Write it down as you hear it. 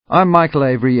I'm Michael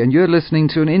Avery, and you're listening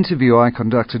to an interview I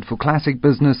conducted for Classic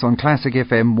Business on Classic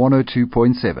FM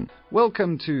 102.7.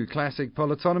 Welcome to Classic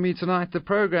Politonomy tonight, the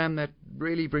program that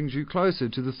really brings you closer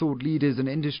to the thought leaders and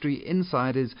industry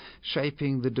insiders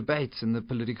shaping the debates in the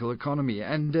political economy.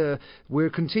 And we're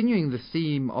continuing the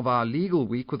theme of our legal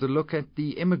week with a look at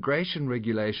the immigration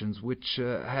regulations, which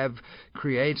have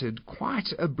created quite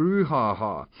a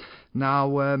brouhaha.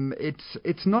 Now,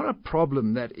 it's not a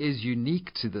problem that is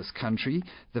unique to this country,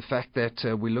 the fact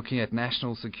that we're looking at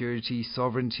national security,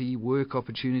 sovereignty, work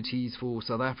opportunities for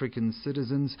South African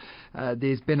citizens.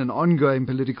 There's been an ongoing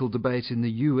political debate in the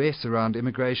US around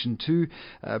immigration too.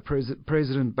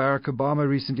 President Barack Obama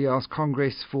recently asked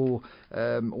Congress for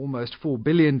almost $4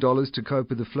 billion to cope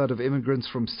with the flood of immigrants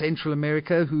from Central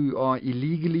America who are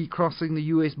illegally crossing the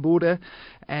US border.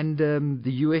 And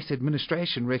the US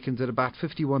administration reckons that about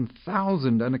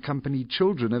 51,000 unaccompanied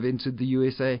children have entered the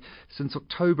USA since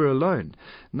October alone.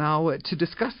 Now, to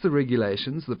discuss the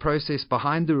regulations, the process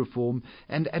behind the reform,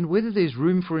 and whether there's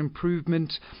room for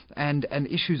improvement and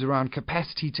issues around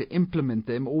capacity to implement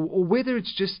them, or whether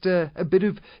it's just a bit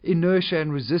of inertia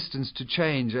and resistance to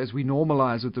change as we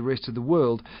normalize with the rest of the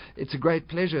world, it's a great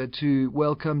pleasure to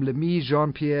welcome Lemise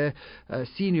Jean-Pierre,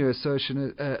 Senior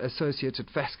Associate at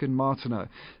Fasken Martineau.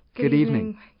 Good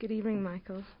evening. Good evening,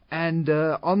 Michael. And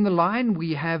on the line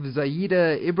we have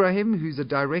Zaida Ibrahim, who's a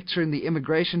director in the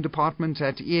Immigration Department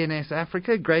at ENS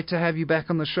Africa. Great to have you back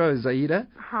on the show, Zaida.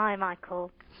 Hi,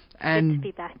 Michael. And, good to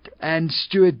be back. And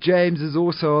Stuart James is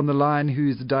also on the line,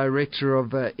 who's the director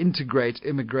of Integrate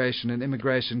Immigration and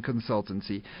Immigration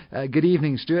Consultancy. Good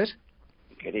evening, Stuart.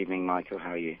 Good evening, Michael.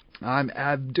 How are you?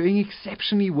 I'm doing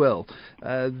exceptionally well.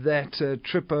 That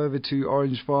trip over to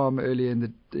Orange Farm earlier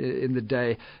in the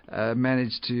day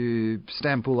managed to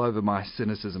stamp all over my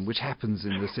cynicism, which happens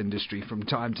in this industry from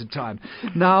time to time.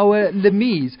 Now,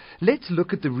 Lemise, let's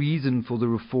look at the reason for the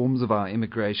reforms of our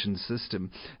immigration system.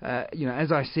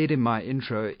 As I said in my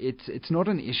intro, it's not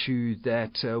an issue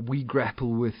that we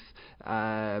grapple with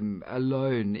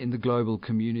alone in the global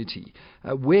community.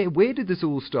 Where did this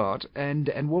all start, and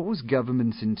what was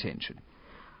government's intention?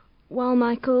 Well,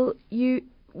 Michael,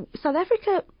 South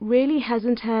Africa really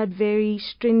hasn't had very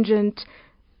stringent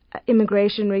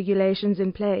immigration regulations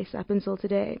in place up until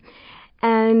today.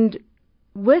 And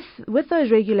with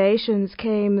those regulations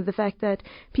came the fact that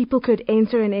people could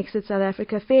enter and exit South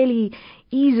Africa fairly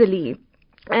easily.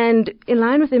 And in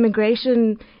line with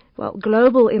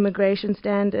global immigration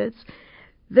standards,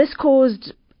 this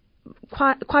caused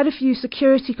quite a few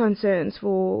security concerns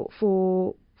for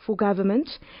government,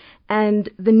 and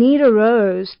the need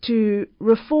arose to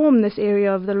reform this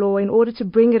area of the law in order to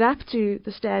bring it up to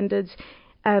the standards,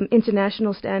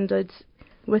 international standards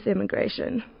with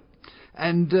immigration.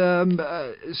 And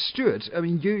Stuart, I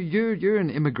mean, you're an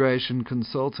immigration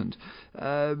consultant.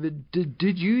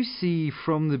 Did you see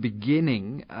from the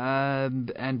beginning,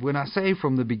 and when I say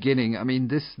from the beginning, I mean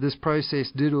this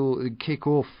process did all kick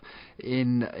off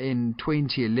in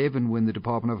 2011 when the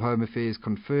Department of Home Affairs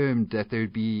confirmed that there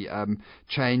would be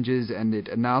changes, and it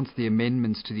announced the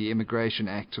amendments to the Immigration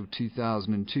Act of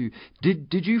 2002.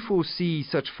 Did you foresee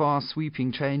such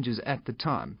far-sweeping changes at the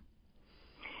time?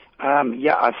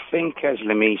 I think, as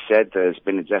Lemise said, there's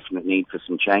been a definite need for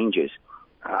some changes.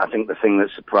 I think the thing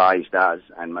that surprised us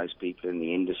and most people in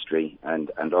the industry, and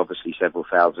obviously several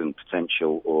thousand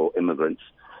potential or immigrants,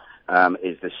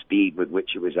 is the speed with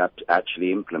which it was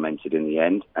actually implemented in the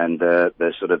end, and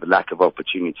the sort of lack of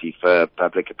opportunity for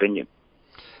public opinion.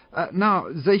 Now,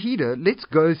 Zaida, let's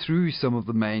go through some of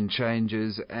the main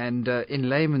changes, and in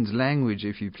layman's language,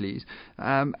 if you please.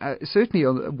 Certainly,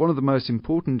 one of the most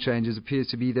important changes appears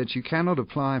to be that you cannot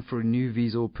apply for a new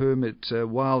visa or permit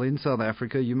while in South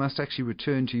Africa. You must actually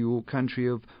return to your country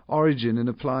of origin and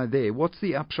apply there. What's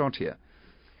the upshot here?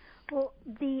 Well,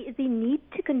 the need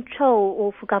to control,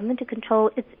 or for government to control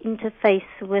its interface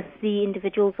with the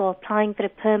individuals who are applying for a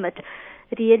permit,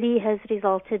 really has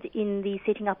resulted in the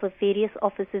setting up of various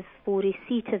offices for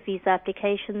receipt of visa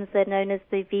applications. They're known as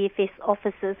the VFS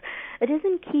offices. It is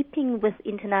in keeping with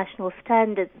international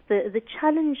standards. The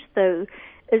challenge, though,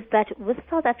 is that with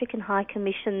South African high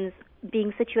commissions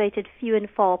being situated few and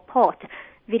far apart,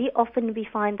 very often we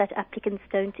find that applicants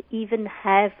don't even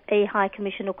have a high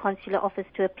commission or consular office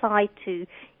to apply to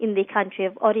in their country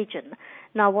of origin.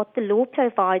 Now, what the law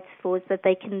provides for is that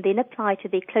they can then apply to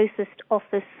their closest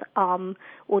office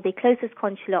or their closest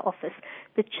consular office.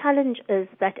 The challenge is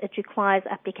that it requires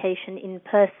application in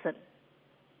person.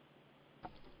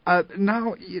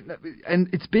 Now, and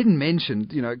it's been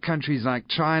mentioned, countries like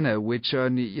China, which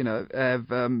only,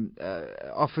 have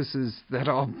offices that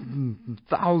are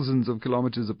thousands of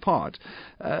kilometers apart,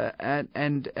 and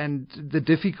the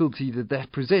difficulty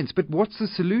that presents. But what's the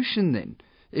solution then?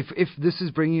 If this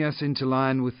is bringing us into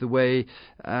line with the way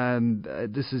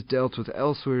this is dealt with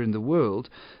elsewhere in the world,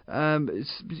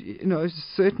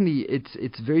 certainly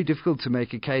it's very difficult to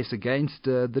make a case against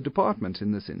the department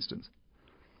in this instance.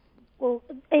 Well,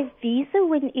 a visa,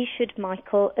 when issued,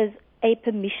 Michael, is a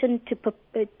permission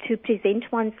to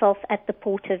present oneself at the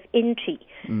port of entry.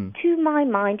 To my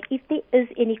mind, if there is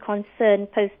any concern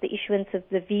post the issuance of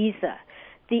the visa,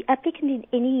 the applicant in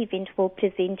any event will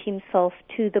present himself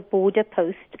to the border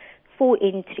post for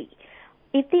entry.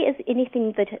 If there is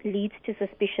anything that leads to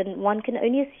suspicion, one can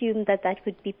only assume that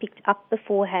would be picked up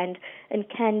beforehand and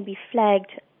can be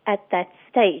flagged at that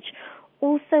stage.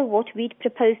 Also, what we'd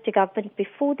proposed to government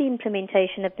before the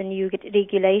implementation of the new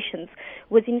regulations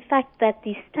was in fact that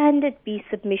the standard be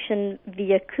submission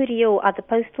via courier or other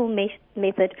postal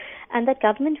method, and that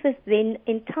government was then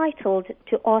entitled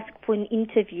to ask for an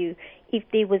interview if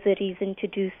there was a reason to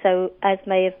do so, as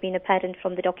may have been apparent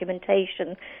from the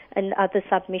documentation and other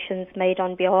submissions made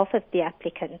on behalf of the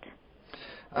applicant.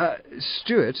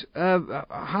 Stuart,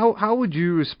 how would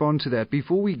you respond to that?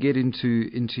 Before we get into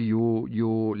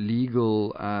your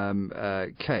legal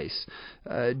case,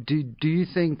 do you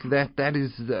think that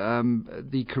is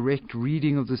the correct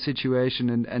reading of the situation,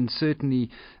 and certainly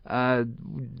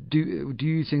do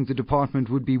you think the department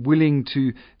would be willing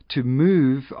to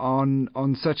move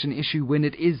on such an issue when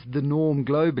it is the norm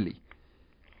globally?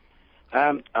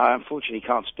 I unfortunately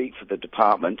can't speak for the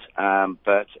department,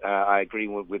 but I agree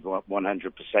with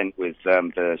 100% with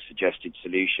the suggested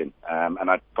solution, and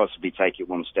I'd possibly take it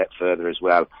one step further as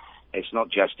well. It's not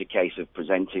just a case of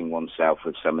presenting oneself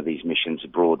with some of these missions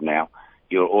abroad now.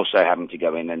 You're also having to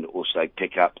go in and also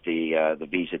pick up the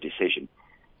visa decision.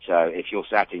 So if you're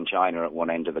sat in China at one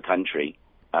end of the country,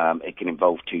 it can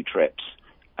involve 2 trips.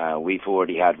 We've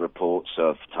already had reports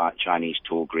of Chinese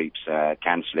tour groups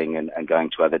cancelling and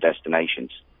going to other destinations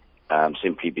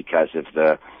simply because of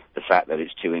the fact that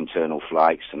it's 2 internal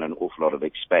flights and an awful lot of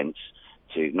expense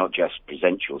to not just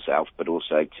present yourself, but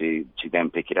also to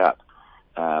then pick it up.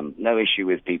 No issue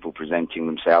with people presenting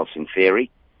themselves in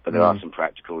theory, but there are some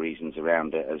practical reasons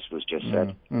around it, as was just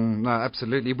said. No,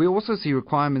 absolutely. We also see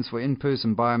requirements for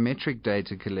in-person biometric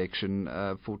data collection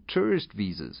for tourist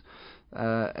visas.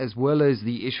 As well as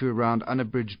the issue around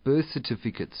unabridged birth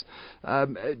certificates.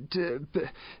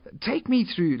 Take me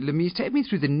through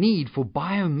the need for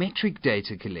biometric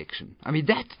data collection. I mean,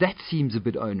 that seems a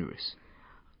bit onerous.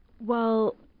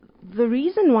 Well, the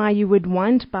reason why you would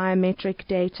want biometric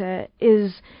data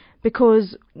is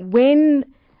because when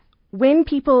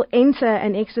people enter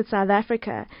and exit South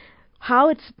Africa, how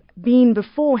it's been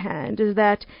beforehand is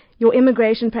that your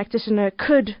immigration practitioner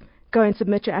could go and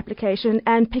submit your application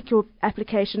and pick your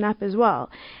application up as well.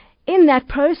 In that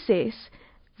process,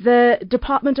 the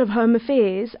Department of Home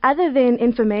Affairs, other than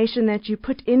information that you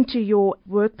put into your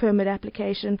work permit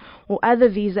application or other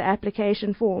visa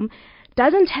application form,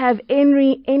 doesn't have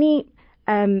any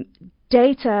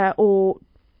data or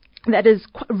that is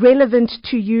relevant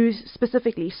to you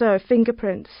specifically, so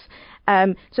fingerprints.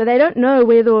 So they don't know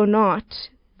whether or not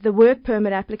the work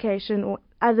permit application or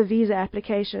other visa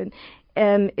application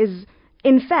is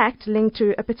in fact linked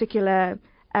to a particular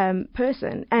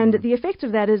person. And the effect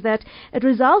of that is that it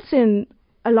results in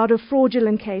a lot of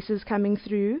fraudulent cases coming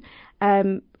through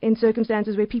in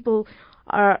circumstances where people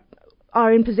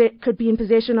could be in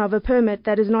possession of a permit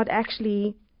that is not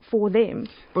actually for them.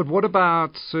 But what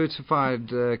about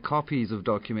certified copies of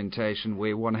documentation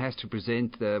where one has to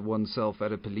present oneself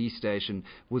at a police station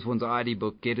with one's ID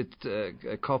book, get it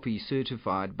a copy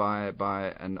certified by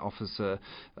an officer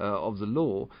of the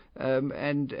law,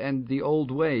 and the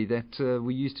old way that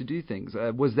we used to do things?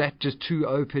 Was that just too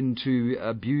open to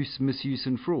abuse, misuse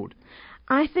and fraud?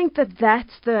 I think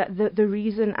that's the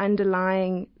reason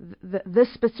underlying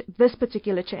this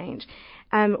particular change.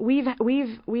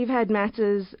 We've had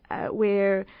matters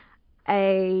where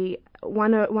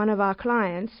one of our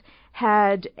clients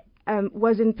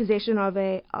was in possession of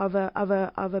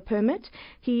a permit.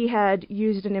 He had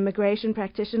used an immigration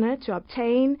practitioner to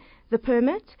obtain the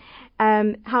permit.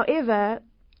 However,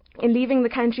 in leaving the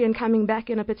country and coming back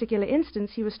in a particular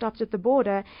instance, he was stopped at the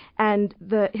border, and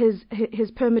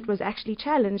his permit was actually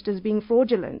challenged as being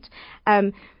fraudulent.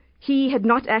 He had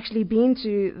not actually been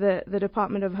to the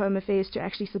Department of Home Affairs to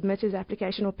actually submit his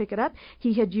application or pick it up.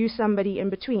 He had used somebody in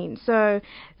between. So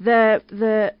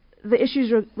the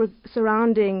issues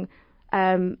surrounding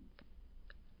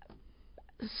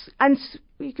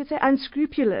you could say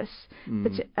unscrupulous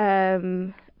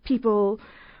people,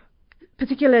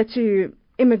 particular to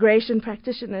immigration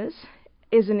practitioners,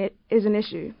 is an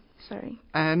issue. Sorry.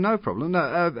 No problem.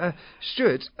 No,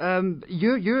 Stuart,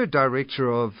 you're a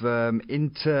director of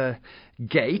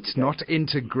Intergate, not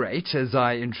Integrate, as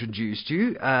I introduced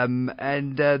you,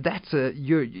 and that's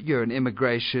you're an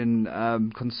immigration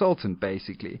consultant,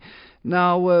 basically.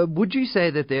 Now, would you say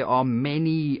that there are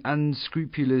many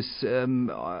unscrupulous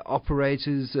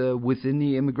operators within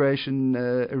the immigration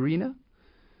arena?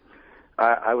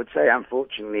 I would say,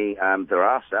 unfortunately, there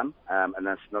are some, and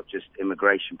that's not just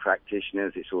immigration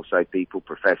practitioners, it's also people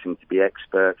professing to be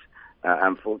experts,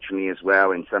 unfortunately as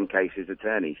well, in some cases,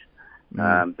 attorneys.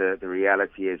 The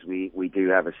reality is we do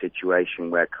have a situation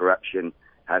where corruption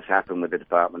has happened with the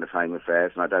Department of Home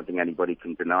Affairs, and I don't think anybody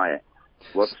can deny it.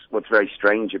 What's very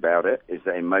strange about it is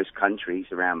that in most countries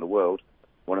around the world,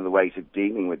 one of the ways of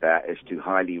dealing with that is to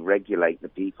highly regulate the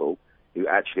people who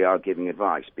actually are giving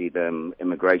advice, be them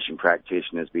immigration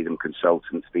practitioners, be them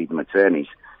consultants, be them attorneys.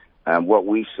 What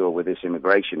we saw with this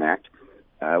Immigration Act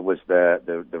was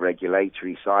the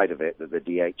regulatory side of it that the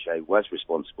DHA was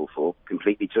responsible for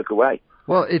completely took away.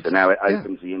 Well, so now it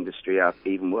opens the industry up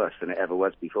even worse than it ever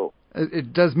was before.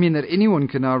 It does mean that anyone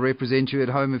can now represent you at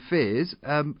Home Affairs,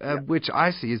 which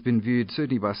I see has been viewed,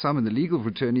 certainly by some in the legal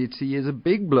fraternity, as a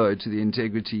big blow to the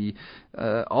integrity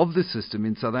of the system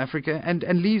in South Africa,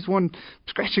 and leaves one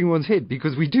scratching one's head,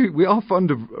 because we are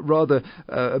fond of rather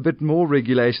a bit more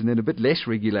regulation than a bit less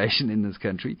regulation in this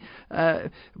country.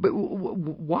 But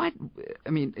why?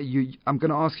 I mean, I'm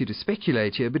going to ask you to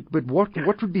speculate here, but what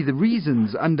would be the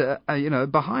reasons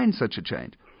behind such a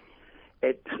change?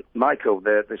 Michael,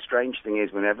 the strange thing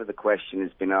is, whenever the question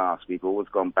has been asked, we've always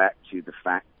gone back to the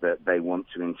fact that they want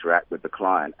to interact with the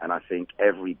client. And I think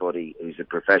everybody who's a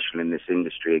professional in this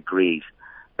industry agrees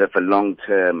that for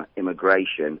long-term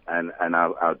immigration, and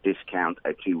I'll discount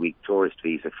a 2-week tourist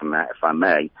visa from that, if I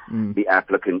may, the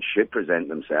applicant should present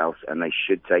themselves and they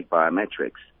should take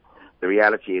biometrics. The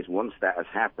reality is, once that has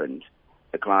happened,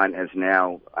 the client has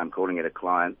now, I'm calling it a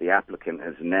client, the applicant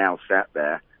has now sat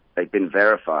there, they've been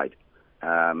verified.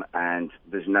 And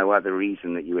there's no other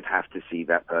reason that you would have to see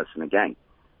that person again.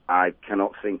 I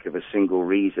cannot think of a single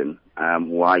reason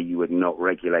why you would not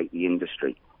regulate the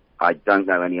industry. I don't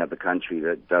know any other country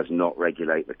that does not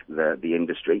regulate the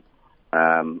industry.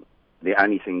 The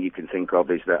only thing you can think of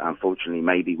is that, unfortunately,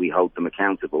 maybe we hold them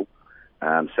accountable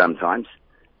sometimes,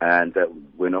 and that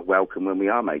we're not welcome when we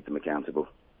are made them accountable.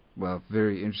 Well,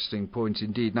 very interesting point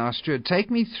indeed. Now, Stuart, take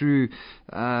me through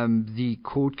the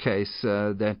court case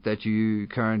that you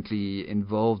currently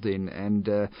involved in,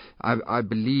 and I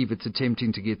believe it's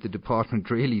attempting to get the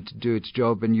department really to do its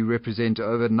job, and you represent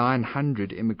over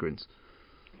 900 immigrants.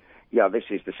 Yeah, this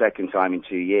is the second time in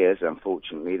 2 years,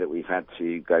 unfortunately, that we've had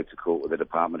to go to court with the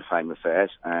Department of Home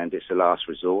Affairs, and it's a last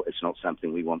resort. It's not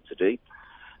something we want to do,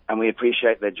 and we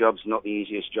appreciate their job's not the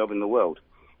easiest job in the world.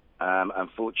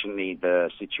 Unfortunately,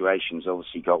 the situation's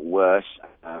obviously got worse,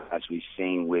 as we've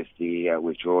seen with the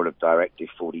withdrawal of Directive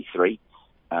 43.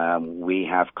 We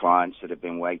have clients that have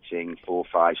been waiting 4,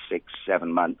 5, 6,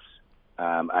 7 months,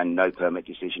 and no permit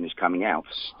decision is coming out.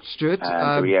 Stuart,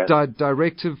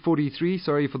 Directive 43,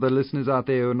 sorry for the listeners out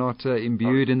there who are not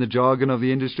imbued in the jargon of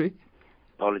the industry.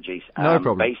 Apologies. No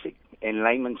problem. In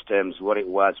layman's terms, what it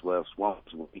was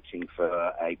waiting for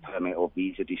a permit or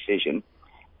visa decision.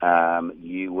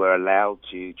 You were allowed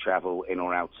to travel in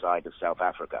or outside of South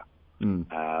Africa.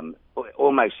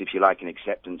 Almost, if you like, an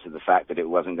acceptance of the fact that it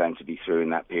wasn't going to be through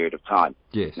in that period of time.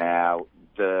 Yes. Now,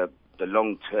 the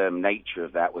long-term nature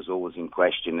of that was always in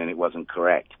question, and it wasn't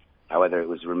correct. However, it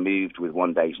was removed with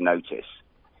 1 day's notice.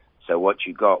 So what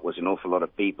you got was an awful lot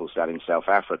of people sat in South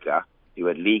Africa who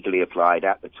had legally applied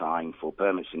at the time for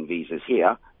permits and visas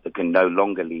here that can no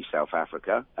longer leave South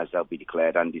Africa, as they'll be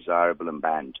declared undesirable and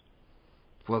banned.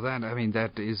 Well,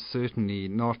 that is certainly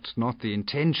not the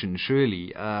intention,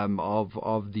 surely,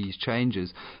 of these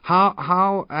changes.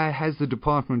 How has the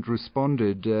department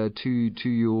responded to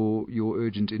your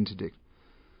urgent interdict?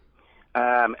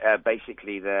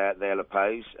 Basically, they'll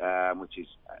oppose, which is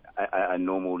a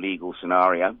normal legal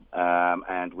scenario,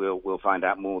 and we'll find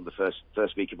out more the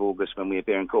first week of August when we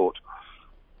appear in court.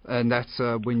 And that's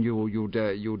when your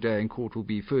day in court will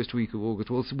be first week of August.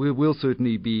 We'll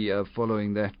certainly be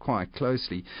following that quite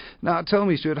closely. Now, tell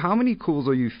me, Stuart, how many calls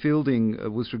are you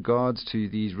fielding with regards to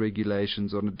these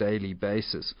regulations on a daily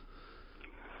basis?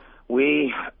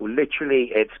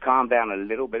 It's calmed down a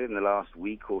little bit in the last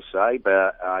week or so,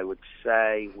 but I would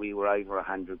say we were over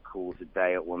 100 calls a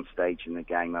day at one stage in the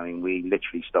game. I mean, we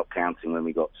literally stopped counting when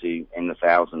we got to in the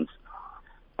thousands.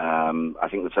 I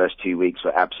think the first 2 weeks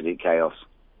were absolute chaos.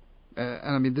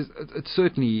 And I mean, it's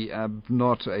certainly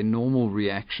not a normal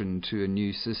reaction to a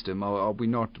new system. Are we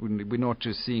not? We're not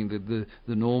just seeing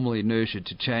the normal inertia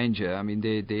to change here. I mean,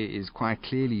 there is quite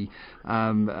clearly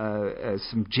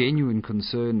some genuine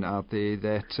concern out there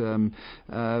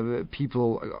that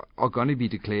people are going to be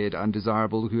declared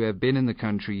undesirable who have been in the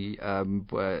country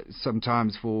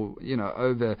sometimes for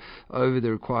over the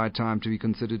required time to be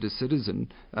considered a citizen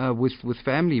with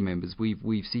family members.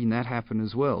 We've seen that happen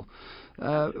as well.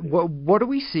 What are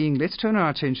we seeing? Let's turn our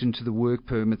attention to the work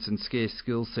permits and scarce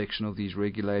skills section of these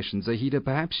regulations. Zahida,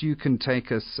 perhaps you can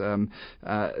take us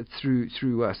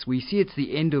through us. We see it's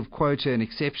the end of quota and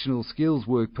exceptional skills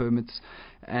work permits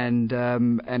and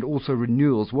also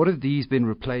renewals. What have these been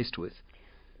replaced with?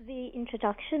 The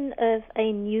introduction of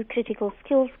a new critical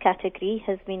skills category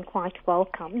has been quite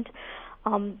welcomed.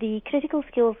 The critical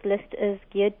skills list is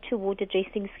geared toward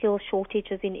addressing skill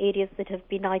shortages in areas that have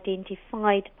been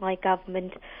identified by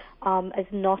government as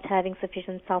not having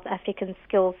sufficient South African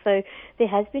skills. So there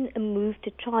has been a move to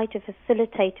try to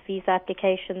facilitate visa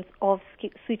applications of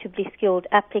suitably skilled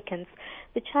applicants.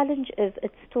 The challenge is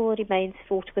it still remains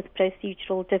fraught with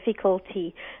procedural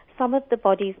difficulty. Some of the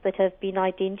bodies that have been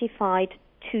identified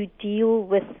to deal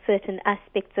with certain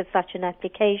aspects of such an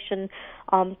application,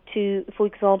 to, for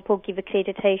example, give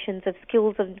accreditations of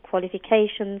skills and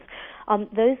qualifications.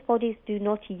 Those bodies do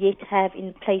not yet have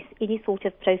in place any sort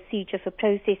of procedure for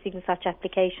processing such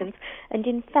applications. And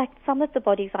in fact, some of the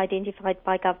bodies identified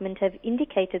by government have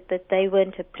indicated that they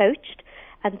weren't approached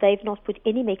and they've not put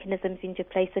any mechanisms into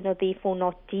place and are therefore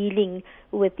not dealing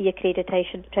with the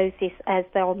accreditation process as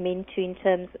they are meant to in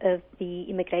terms of the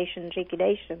immigration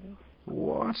regulations.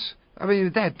 What? I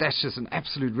mean, that's just an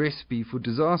absolute recipe for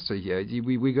disaster here.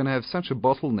 We're going to have such a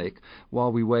bottleneck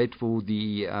while we wait for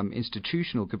the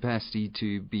institutional capacity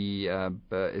to be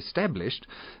established.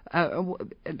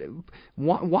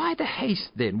 Why the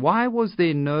haste then? Why was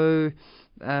there no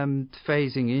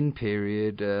phasing in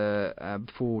period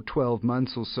for 12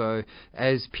 months or so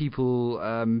as people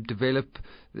develop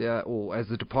or as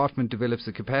the department develops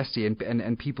the capacity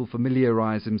and people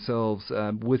familiarize themselves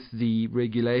with the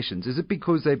regulations? Is it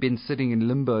because they've been sitting in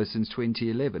limbo since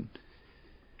 2011?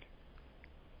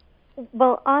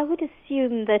 Well, I would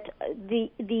assume that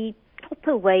the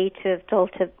proper way to have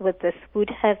dealt with this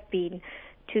would have been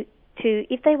to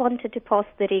if they wanted to pass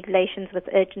the regulations with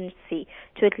urgency,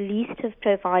 to at least have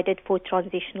provided for a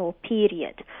transitional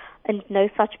period. And no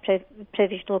such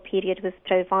provisional period was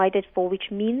provided for,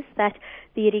 which means that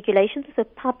the regulations were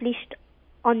published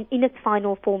in its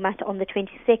final format on the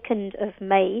 22nd of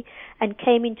May and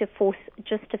came into force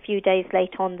just a few days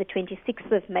later on the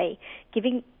 26th of May,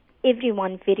 giving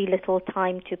everyone very little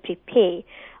time to prepare.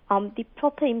 The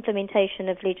proper implementation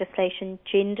of legislation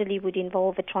generally would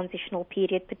involve a transitional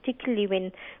period,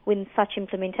 particularly when such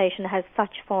implementation has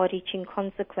such far-reaching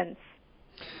consequence.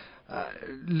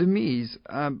 Lemise,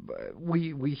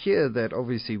 we hear that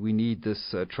obviously we need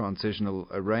this transitional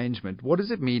arrangement. What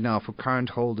does it mean now for current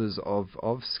holders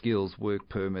of skills work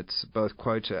permits, both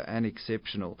quota and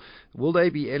exceptional? Will they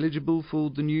be eligible for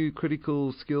the new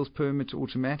critical skills permit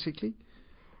automatically?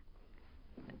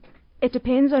 It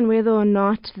depends on whether or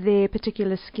not their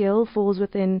particular skill falls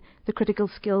within the critical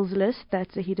skills list that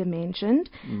Zahida mentioned.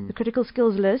 The critical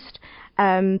skills list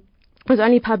was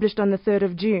only published on the 3rd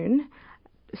of June,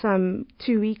 some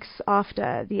 2 weeks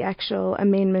after the actual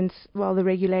amendments, the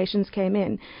regulations came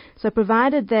in. So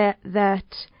provided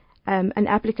that an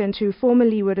applicant who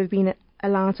formerly would have been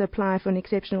allowed to apply for an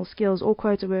exceptional skills or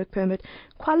quota work permit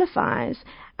qualifies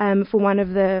for one of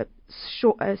the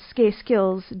scarce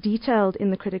skills detailed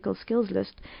in the critical skills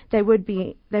list, they would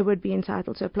be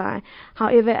entitled to apply.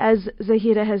 However, as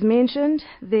Zahida has mentioned,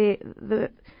 the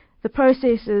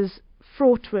process is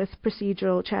fraught with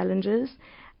procedural challenges,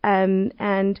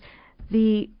 and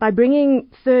by bringing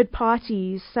third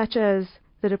parties such as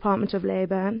the Department of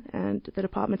Labour and the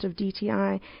Department of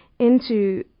DTI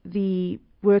into the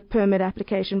work permit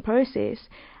application process,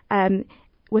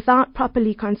 without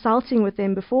properly consulting with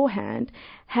them beforehand,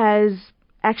 has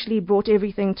actually brought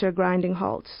everything to a grinding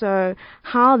halt. So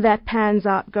how that pans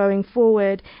out going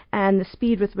forward and the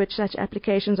speed with which such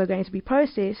applications are going to be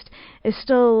processed is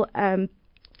still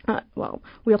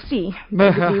we'll see.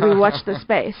 Basically, we watch the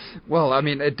space. Well, I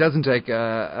mean, it doesn't take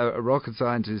a rocket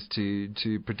scientist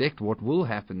to predict what will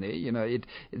happen there.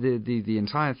 The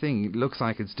entire thing looks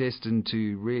like it's destined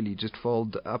to really just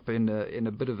fold up in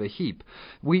a bit of a heap.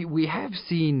 We have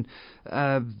seen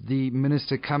the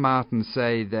minister come out and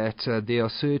say that there are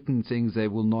certain things they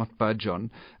will not budge on,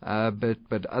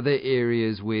 but other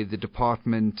areas where the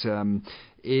department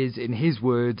is, in his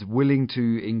words, willing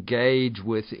to engage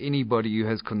with anybody who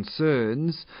has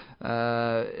concerns.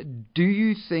 Do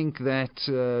you think that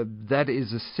that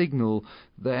is a signal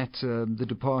that the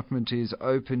department is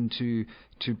open to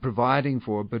providing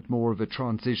for a bit more of a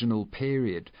transitional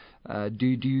period? Do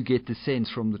you get the sense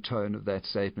from the tone of that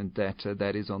statement that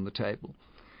that is on the table?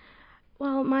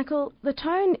 Well, Michael, the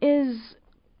tone is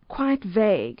quite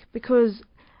vague, because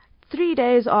 3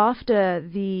 days after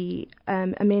the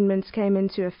amendments came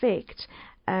into effect,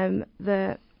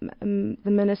 the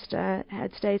minister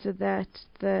had stated that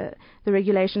the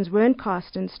regulations weren't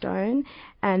cast in stone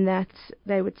and that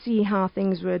they would see how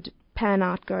things would pan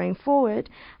out going forward.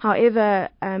 However,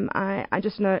 I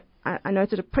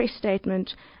noted a press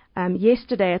statement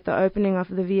yesterday at the opening of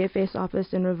the VFS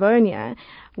office in Rivonia,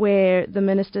 where the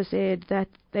minister said that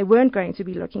they weren't going to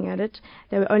be looking at it.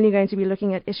 They were only going to be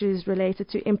looking at issues related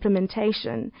to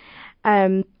implementation.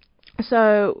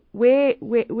 So where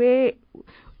the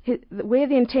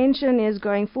intention is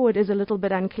going forward is a little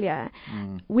bit unclear.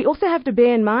 We also have to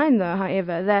bear in mind, though,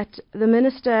 however, that the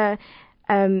minister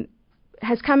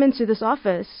has come into this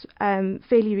office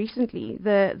fairly recently.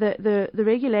 The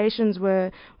regulations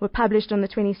were published on the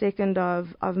 22nd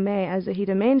of May, as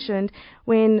Zahida mentioned,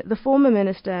 when the former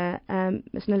minister,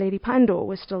 Ms. Naledi Pandor,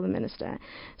 was still the minister.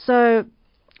 So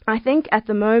I think at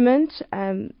the moment,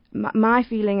 my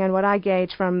feeling and what I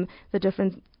gauge from the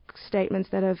different statements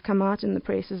that have come out in the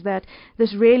press is that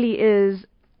this really is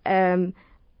the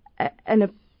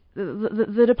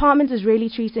department is really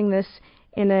treating this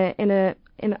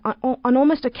on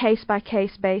almost a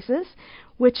case-by-case basis,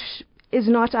 which is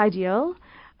not ideal.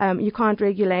 You can't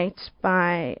regulate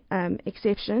by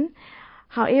exception.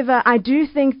 However, I do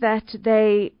think that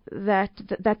the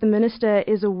minister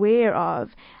is aware of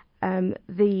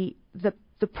the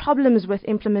problems with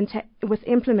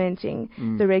implementing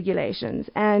the regulations,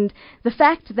 and the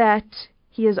fact that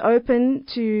he is open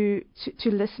to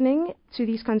listening to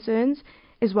these concerns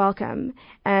is welcome,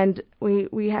 and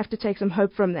we have to take some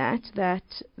hope from that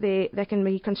there can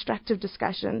be constructive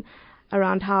discussion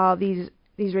around how these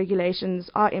regulations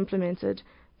are implemented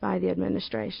by the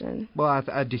administration. Well,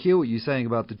 I hear what you're saying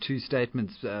about the two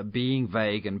statements being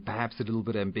vague and perhaps a little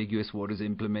bit ambiguous. What does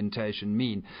implementation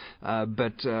mean?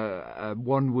 But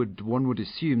one would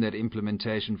assume that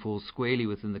implementation falls squarely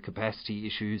within the capacity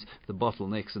issues, the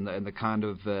bottlenecks, and the kind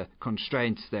of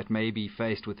constraints that may be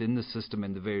faced within the system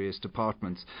and the various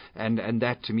departments. And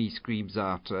that, to me, screams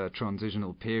out a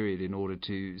transitional period in order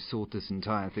to sort this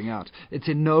entire thing out. It's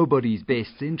in nobody's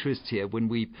best interest here when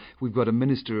we've got a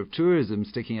Minister of Tourism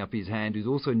sticking up his hand, who's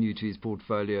also new to his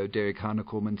portfolio, Derek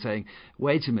Hanekom, saying,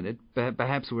 wait a minute,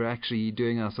 perhaps we're actually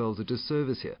doing ourselves a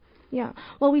disservice here. Yeah,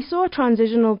 well, we saw a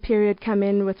transitional period come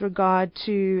in with regard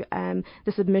to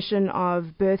the submission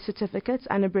of birth certificates,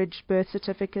 unabridged birth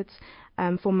certificates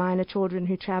for minor children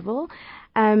who travel.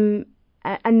 And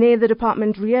there the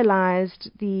department realized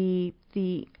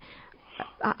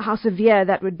how severe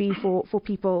that would be for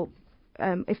people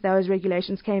if those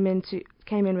regulations came in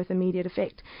with immediate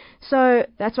effect. So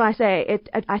that's why I say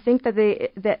I think that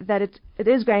it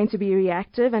is going to be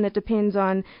reactive, and it depends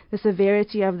on the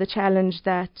severity of the challenge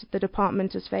that the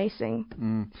department is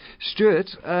facing. Stuart,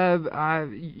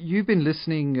 you've been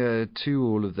listening to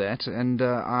all of that, and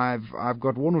I've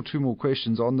got one or two more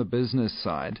questions on the business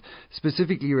side,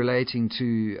 specifically relating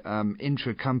to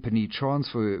intra-company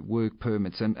transfer work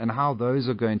permits and how those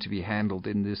are going to be handled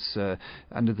in this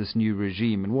under this new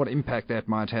regime, and what impact that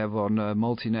might have on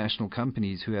multinational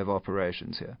companies who have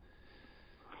operations here.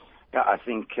 Yeah, I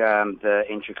think the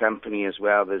intra-company as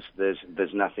well,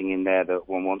 there's nothing in there that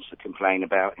one wants to complain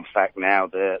about. In fact, now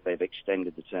they've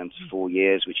extended the term to 4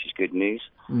 years, which is good news.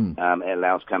 It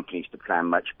allows companies to plan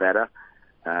much better.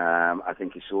 I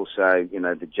think it's also,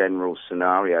 the general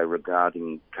scenario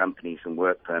regarding companies and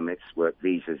work permits, work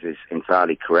visas is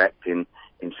entirely correct in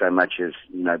so much as,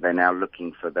 they're now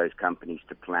looking for those companies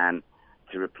to plan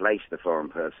to replace the foreign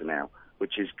personnel,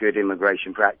 which is good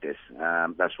immigration practice.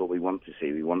 That's what we want to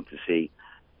see. We want to see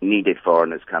needed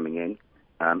foreigners coming in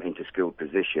into skilled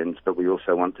positions, but we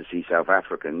also want to see South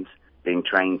Africans being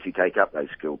trained to take up those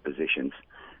skilled positions.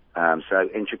 So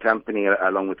intra-company,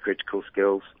 along with critical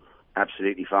skills,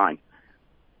 absolutely fine.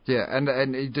 Yeah, and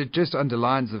it just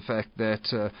underlines the fact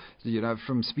that,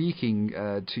 from speaking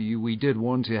to you, we did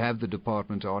want to have the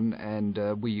department on, and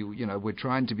we're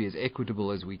trying to be as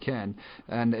equitable as we can.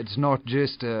 And it's not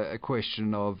just a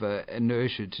question of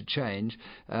inertia to change.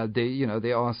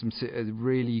 There are some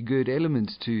really good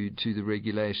elements to the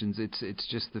regulations. It's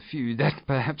just the few that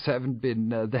perhaps haven't been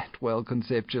that well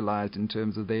conceptualized in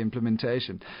terms of their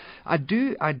implementation. I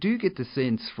do get the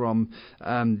sense from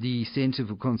the Centre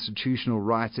for Constitutional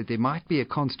Rights that there might be a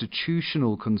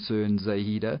constitutional concern,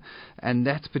 Zahida, and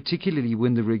that's particularly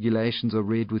when the regulations are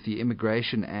read with the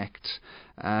Immigration Act,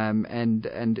 and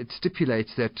it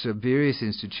stipulates that various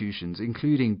institutions,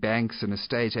 including banks and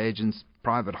estate agents,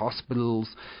 private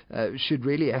hospitals, should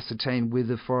really ascertain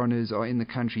whether foreigners are in the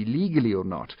country legally or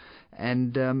not.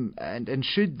 And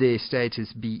should their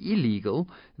status be illegal,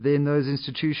 then those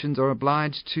institutions are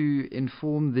obliged to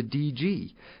inform the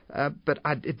DG. But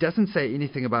it doesn't say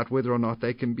anything about whether or not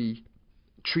they can be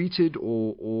treated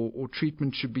or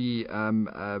treatment should be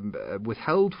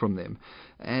withheld from them.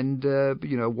 And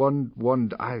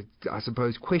one I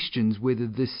suppose questions whether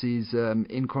this is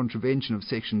in contravention of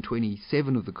Section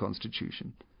 27 of the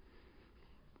Constitution.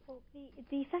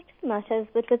 The fact of the matter is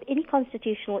that with any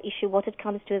constitutional issue, what it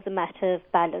comes to is a matter of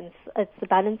balance. It's the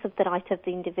balance of the right of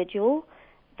the individual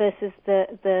versus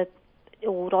the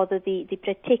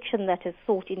protection that is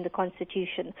sought in the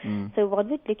Constitution. So one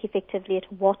would look effectively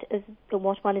at what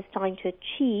one is trying to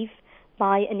achieve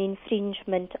by an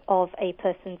infringement of a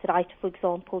person's right, for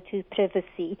example, to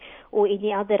privacy or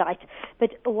any other right.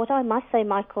 But what I must say,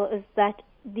 Michael, is that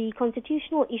the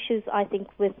constitutional issues, I think,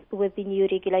 with the new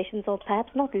regulations are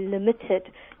perhaps not limited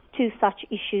to such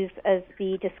issues as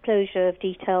the disclosure of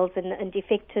details and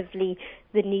effectively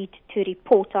the need to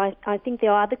report. I think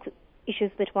there are other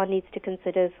issues that one needs to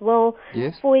consider as well.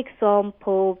 Yes. For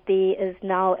example, there is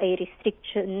now a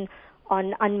restriction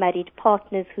on unmarried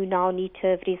partners who now need to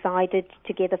have resided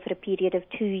together for a period of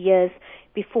 2 years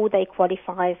before they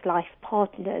qualify as life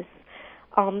partners.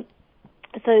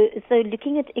 So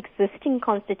looking at existing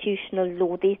constitutional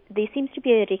law, there seems to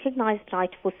be a recognized right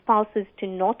for spouses to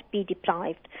not be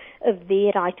deprived of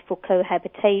their right for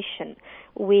cohabitation,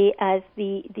 whereas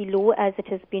the law as it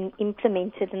has been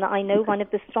implemented, and I know one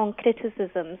of the strong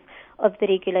criticisms of the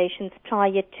regulations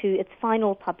prior to its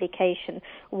final publication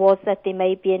was that there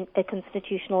may be a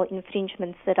constitutional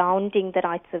infringement surrounding the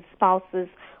rights of spouses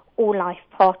or life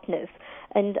partners.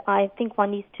 And I think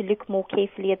one needs to look more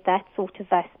carefully at that sort of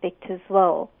aspect as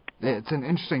well. Yeah, it's an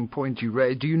interesting point you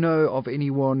raised. Do you know of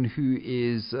anyone who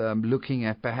is looking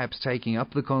at perhaps taking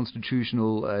up the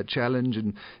constitutional challenge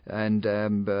and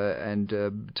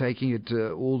taking it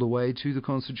all the way to the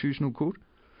Constitutional Court?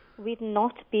 We've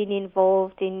not been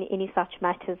involved in any such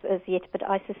matters as yet, but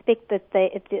I suspect that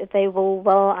they will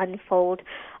well unfold.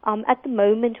 At the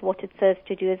moment, what it serves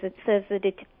to do is it serves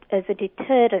as a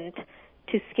deterrent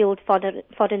to skilled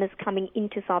foreigners coming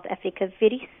into South Africa,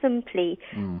 very simply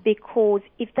because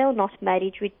if they're not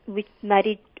married,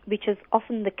 which is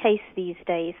often the case these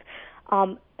days,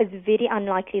 it's very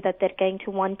unlikely that they're going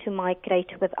to want to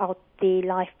migrate without their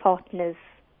life partners.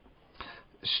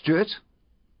 Stuart?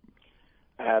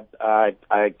 I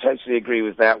totally agree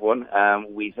with that one.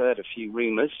 We've heard a few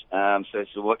rumours, so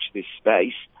watch this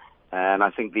space. And I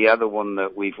think the other one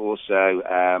that we've also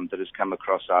that has come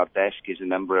across our desk is a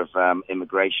number of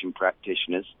immigration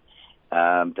practitioners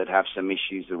that have some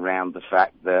issues around the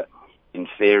fact that, in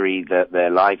theory, that their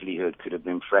livelihood could have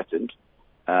been threatened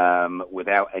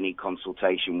without any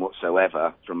consultation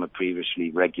whatsoever from a previously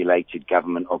regulated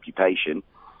government occupation.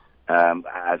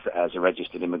 As a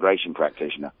registered immigration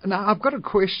practitioner. Now, I've got a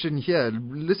question here.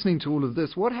 Listening to all of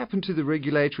this, what happened to the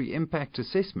regulatory impact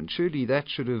assessment? Surely that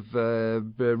should have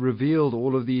revealed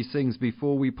all of these things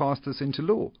before we passed this into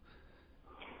law.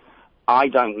 I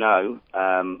don't know,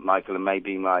 Michael, and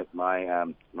maybe my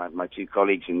two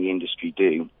colleagues in the industry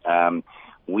do.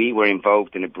 We were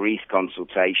involved in a brief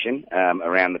consultation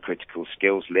around the critical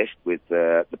skills list with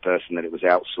the person that it was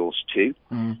outsourced to.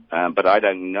 But I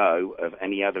don't know of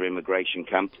any other immigration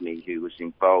company who was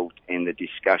involved in the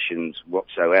discussions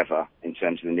whatsoever in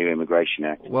terms of the new Immigration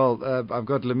Act. Well, I've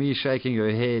got Lamie shaking her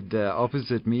head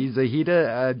opposite me.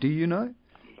 Zahida, do you know?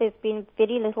 There's been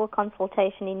very little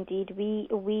consultation indeed.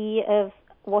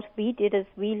 What we did is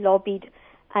we lobbied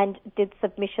and did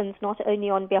submissions not only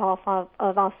on behalf of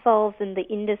ourselves in the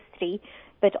industry,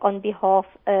 but on behalf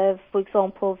of, for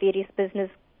example, various business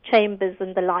chambers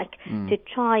and the like, to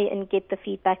try and get the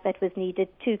feedback that was needed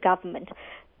to government.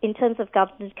 In terms of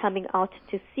government coming out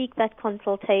to seek that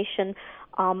consultation,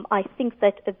 I think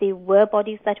that there were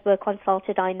bodies that were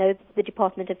consulted. I know the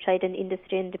Department of Trade and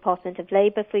Industry and Department of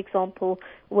Labour, for example,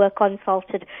 were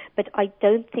consulted, but I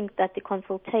don't think that the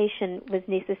consultation was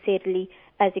necessarily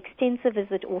as extensive as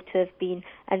it ought to have been,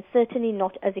 and certainly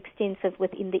not as extensive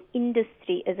within the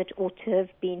industry as it ought to have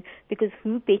been, because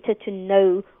who better to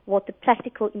know what the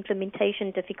practical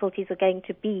implementation difficulties are going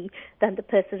to be than the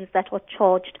persons that are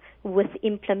charged with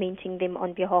implementing them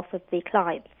on behalf of their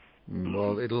clients.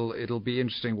 Well, it'll be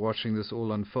interesting watching this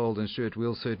all unfold, and Stuart,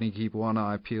 we'll certainly keep one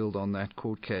eye peeled on that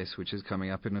court case, which is coming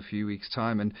up in a few weeks'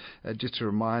 time. And just to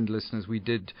remind listeners, we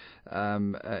did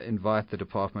invite the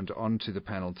department onto the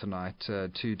panel tonight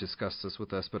to discuss this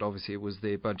with us, but obviously it was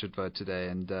their budget vote today,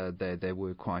 and they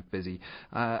were quite busy.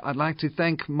 I'd like to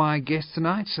thank my guests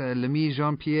tonight, Lemie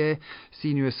Jean-Pierre,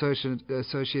 Senior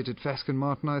Associate at Fasken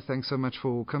Martineau. Thanks so much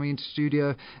for coming into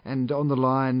studio. And on the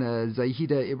line,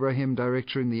 Zahida Ibrahim,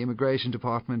 Director in the Immigration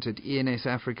Department at ENS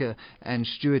Africa, and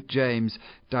Stuart James,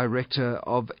 Director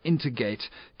of Intergate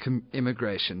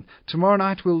Immigration. Tomorrow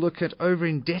night we'll look at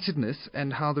over-indebtedness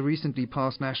and how the recently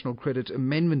passed National Credit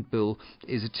Amendment Bill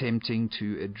is attempting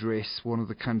to address one of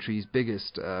the country's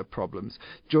biggest problems.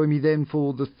 Join me then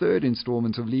for the third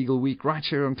instalment of Legal Week right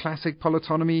here on Classic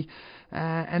Politonomy.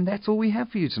 And that's all we have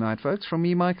for you tonight, folks. From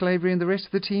me, Michael Avery, and the rest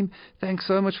of the team, thanks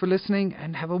so much for listening,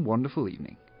 and have a wonderful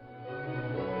evening.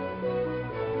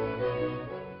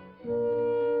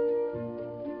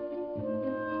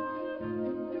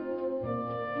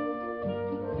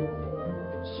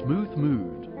 Smooth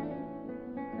mood,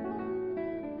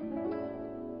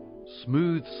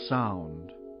 smooth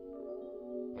sound.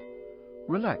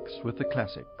 Relax with the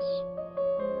classics.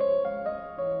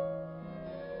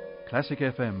 Classic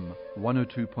FM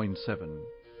 102.7.